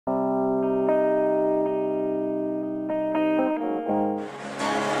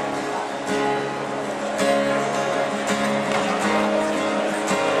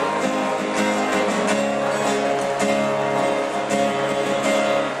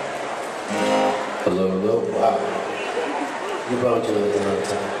don't you live another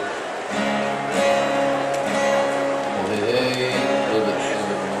time? Oh, hey, hey, a little bit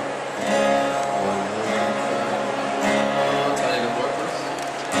more. Tiny bit more, please.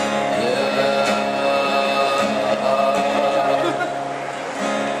 Yeah.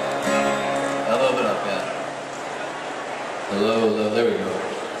 A little bit up, yeah. Hello, hello, there we go.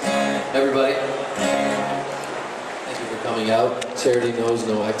 Everybody, thank you for coming out. Charity knows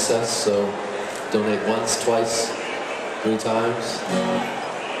no excess, so donate once, twice, 3 times.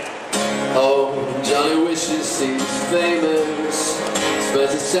 Oh, Johnny wishes he's famous,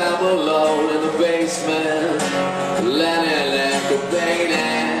 spends his time alone in the basement, Lennon and Cobain,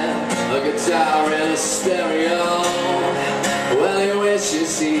 a guitar and a stereo. Well, he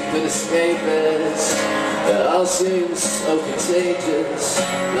wishes he could escape it. It all seems so contagious,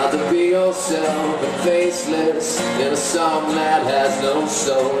 not to be yourself and faceless in a song that has no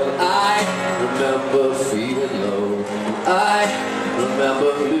soul. And I remember feeling low, I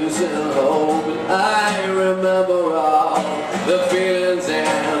remember losing hope, and I remember all the feelings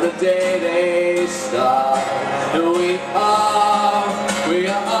and the day they start. And we are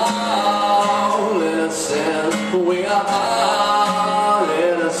all innocent, we are all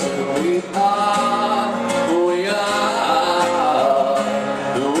innocent, we are all innocent,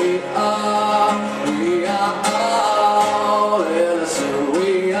 we are all innocent,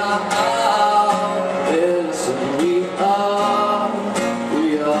 we are.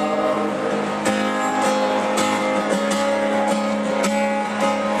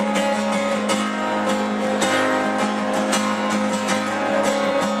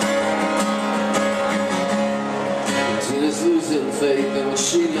 Tina's losing faith in what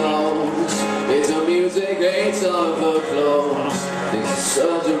she knows. Hates her music, hates all of her clothes. Thinks of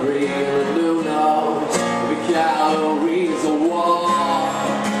surgery and a new nose. Every calories a wall.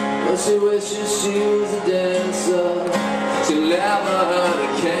 But she wishes she was a dancer. She never heard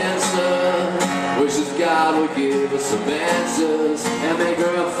of cancer. Wishes God would give us some answers and make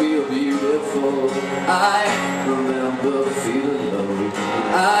her feel beautiful. I remember feeling low,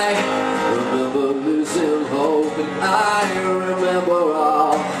 I remember losing hope, and I remember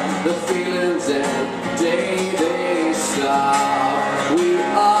all the feelings and the day they stop. We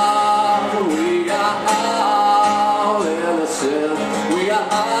are all innocent, we are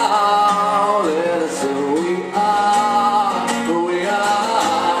all innocent, we are all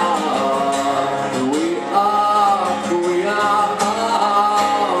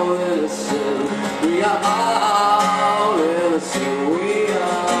innocent, we are all innocent, we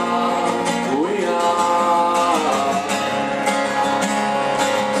are.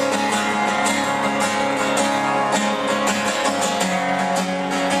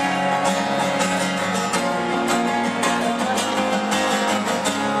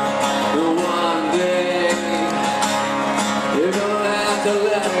 One day, you're gonna have to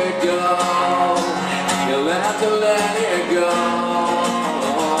let it go. You'll have to let it go.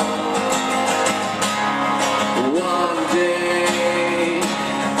 One day,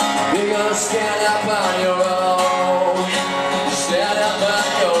 you're gonna stand up on your own. Stand up on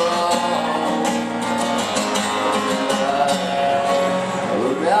your own.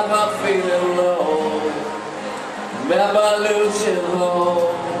 Remember feeling low. Remember losing hope.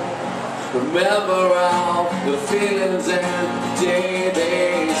 Remember all the feelings and the day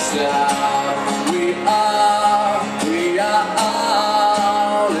they stop. We are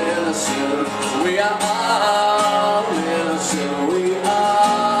all innocent, we are all innocent, we are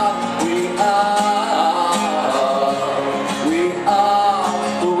all innocent, we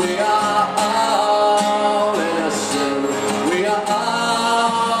are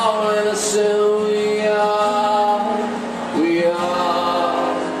all innocent, we are.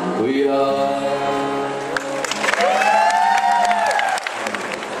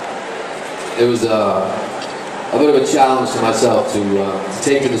 It was a bit of a challenge to myself to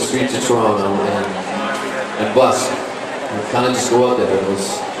take to the streets of Toronto and busk. And kind of just go out there. It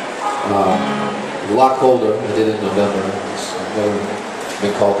was a lot colder. I did it in November. I've never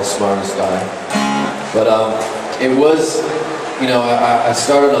been called the smartest guy. But it was, you know, I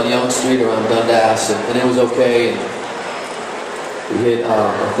started on Yonge Street around Dundas, and it was okay. And we hit,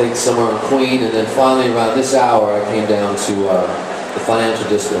 I think, somewhere on Queen, and then finally around this hour I came down to the financial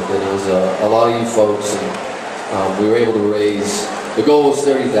district, and it was a lot of you folks, and we were able to raise, the goal was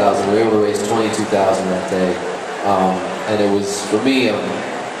 30,000, we were able to raise 22,000 that day, and it was, for me,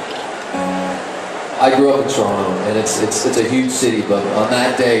 I grew up in Toronto, and it's a huge city, but on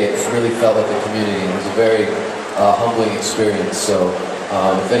that day it really felt like a community. It was a very humbling experience. So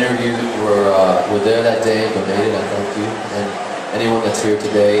if any of you were there that day and donated, I thank you. And anyone that's here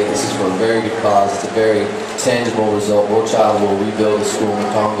today. This is for a very good cause. It's a very tangible result. World Child will rebuild a school in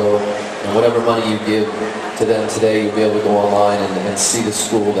Congo, and whatever money you give to them today, you'll be able to go online and see the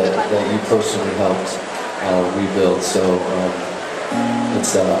school that you personally helped rebuild. So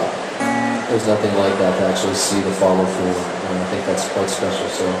there's nothing like that to actually see the follow through, and I think that's quite special.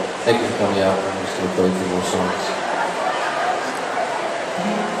 So thank you for coming out. I'm just going to play a few more songs.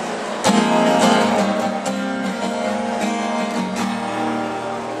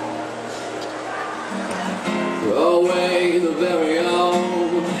 Throw away the very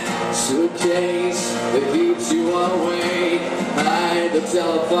old suitcase that keeps you awake. Hide the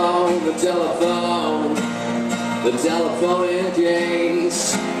telephone in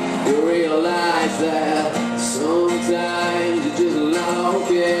case you realize that sometimes you're just not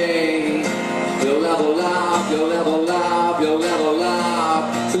okay. You'll level up, you'll level up, you'll level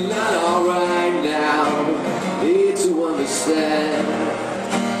up. It's not alright now. Need to understand.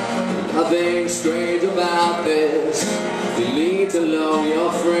 Nothing strange about this. You need to know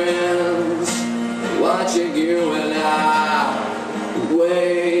your friends watching you and I,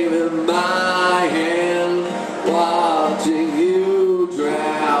 waving my hand, watching you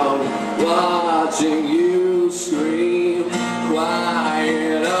drown, watching you scream,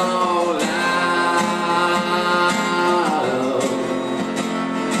 quiet all loud.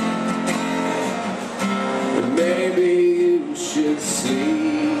 And maybe you should sleep.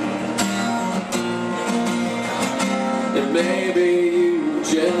 And maybe you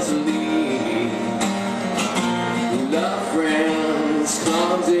just need love friends,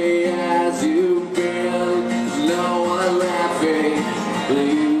 clumsy as you've been. There's no one laughing, but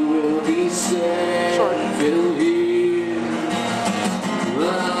you will be safe in here.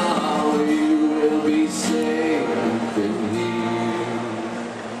 Oh, you will be safe in here.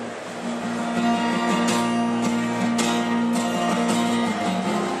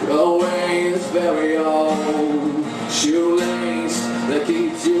 Throw away this very old shoelace that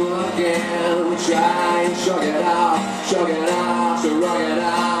keeps you again. Try and shrug it out, shrug it out, shrug it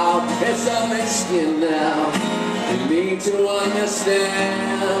out. It's on my skin now. You need to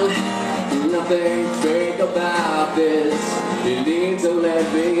understand. Nothing fake about this. You need to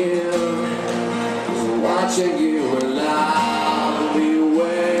let me in. Watching you and I'll be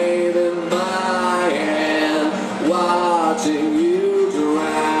waving my hand, watching you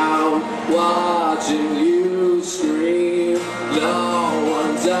drown, watching you scream. No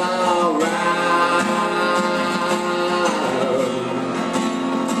one's around.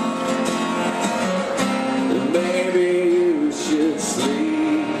 And maybe you should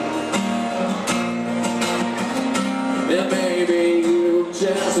sleep. And maybe you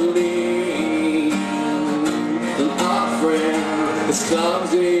just leave. Our friend, as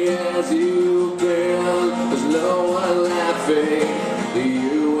clumsy as you've been, there's no one laughing.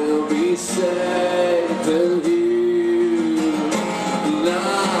 You will be safe in here.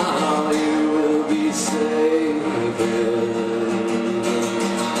 Now you will be safe in.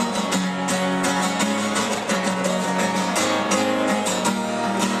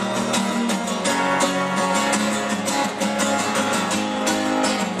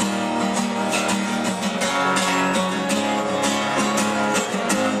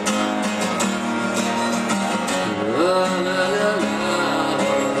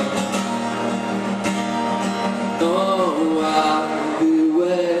 Oh, I'll be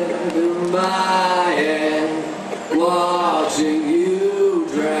waving my hand, watching you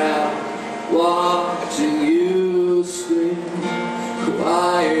drown, watching you scream,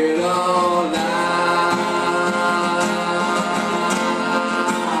 quiet all night.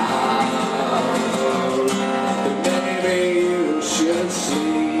 And maybe you should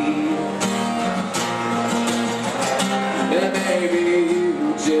sleep. And maybe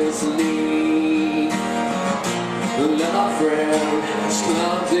you just need love friend, as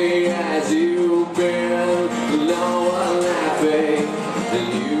clumsy as you've been, no one laughing, and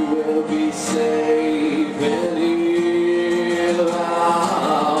you will be safe in here.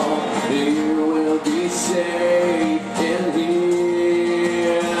 Oh, you will be safe in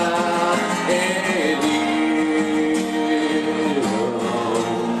here. In here. Oh,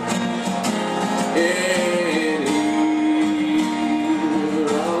 in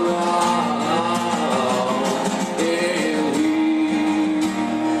here.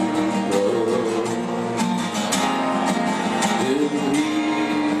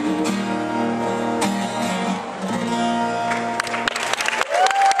 Oh,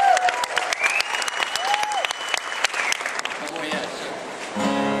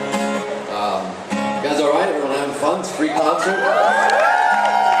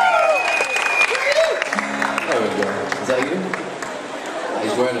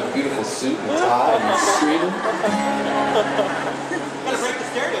 wearing a beautiful suit and tie and he's screaming. Gotta break the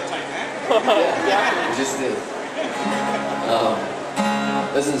stereotype, man. Yeah, we just did.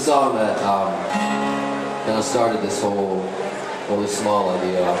 This is a song that kind of started this whole small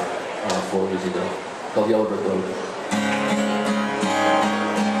idea 4 years ago, called Yellow Brick Road.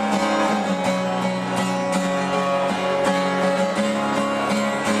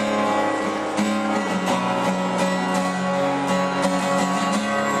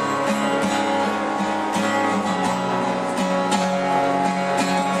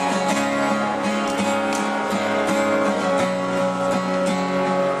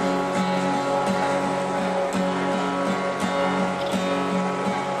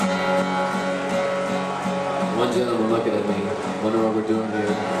 One gentleman looking at me, wondering what we're doing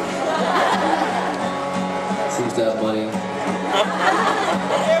here. Seems to have money.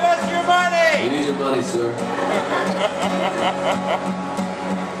 Give us your money! We need your money, sir.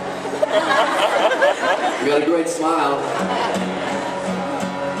 You got a great smile.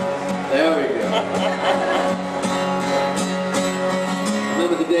 There we go.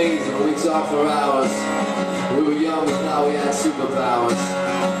 Remember the days when we talked for hours. We were young, we thought we had superpowers.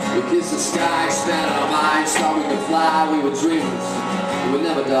 We kissed the sky, expanded our minds, thought we could fly. We were dreamers, we would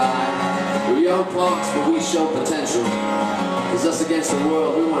never die. We were young punks, but we showed potential. It was us against the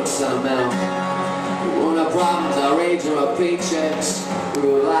world, we weren't sentimental. We weren't our problems, our age or our paychecks. We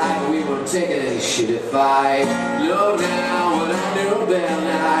were alive, we weren't taking any shit. If I know now what I knew then,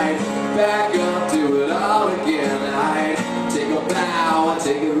 I'd back up, do it all again. I'd take a bow and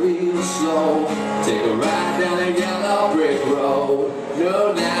take it real slow. Take a ride down a yellow brick road.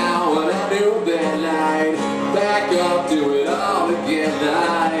 Know now what I knew then, I'd back up, do it all again.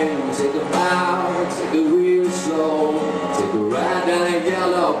 I'd take a bow, take it real slow. Take a ride down a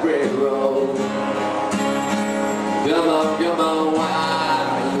yellow brick road. Come on,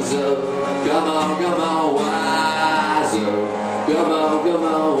 wise up. Come on, wise up. Come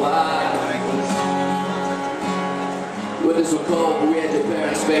on, wise. Winters were cold, but we had your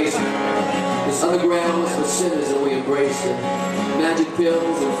parents' basement. This underground was for sinners and we embraced it. Magic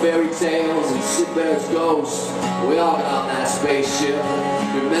pills and fairy tales and Sinbad's ghosts. We all got on that spaceship.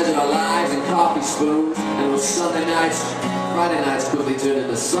 We measured our lives in coffee spoons. And it was Sunday nights, Friday nights quickly turned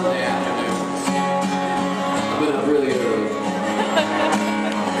into Sunday afternoons. I've been up really early.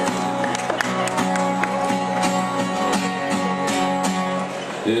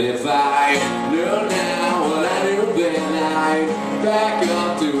 And if I knew now what I knew then, I'd back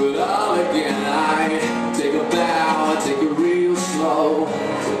up, do it all again. I'd take a bow, I'd take it real slow.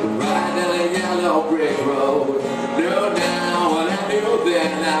 Take a ride down a yellow brick road. Knew now what I knew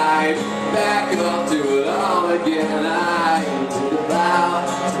then, I'd back up, do it all again. I'd take a bow,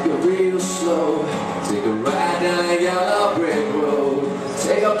 take it real slow. Take a ride down a yellow brick road.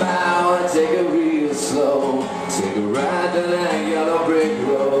 Take a bow and take it real slow. Take a ride down that yellow brick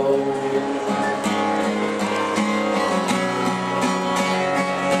road.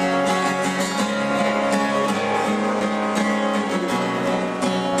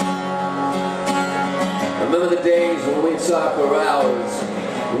 Remember the days when we talked for hours.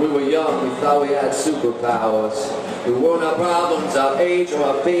 When we were young, we thought we had superpowers. We weren't our problems, our age or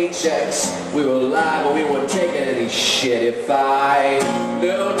our paychecks. We were alive and we weren't taking any shit. If I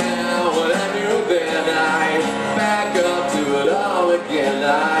knew now what I knew then, I'd back up, do it all again.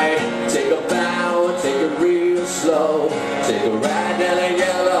 I'd take a bow and take it real slow. Take a ride down a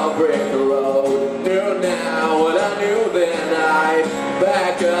yellow brick road. Knew now what I knew then, I'd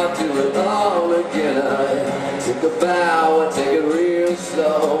back up, do it all again. I'd take a bow and take it real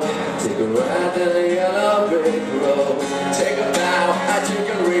slow. Take a ride down a yellow brick road. Take a bow, I take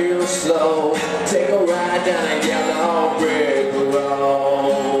it real slow. Take a ride down a yellow brick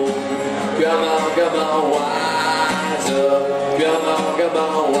road. Come on, wise up. Come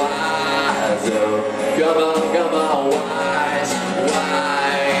on, wise up. Come on, wise,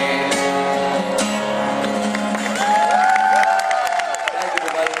 wise. Thank you,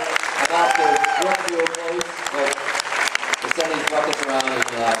 everybody. I'm out to work your place, but we're sending buckets around, and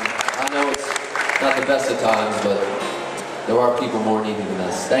I know it's not the best of times, but there are people more needy than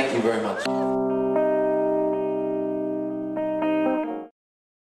us. Thank you very much.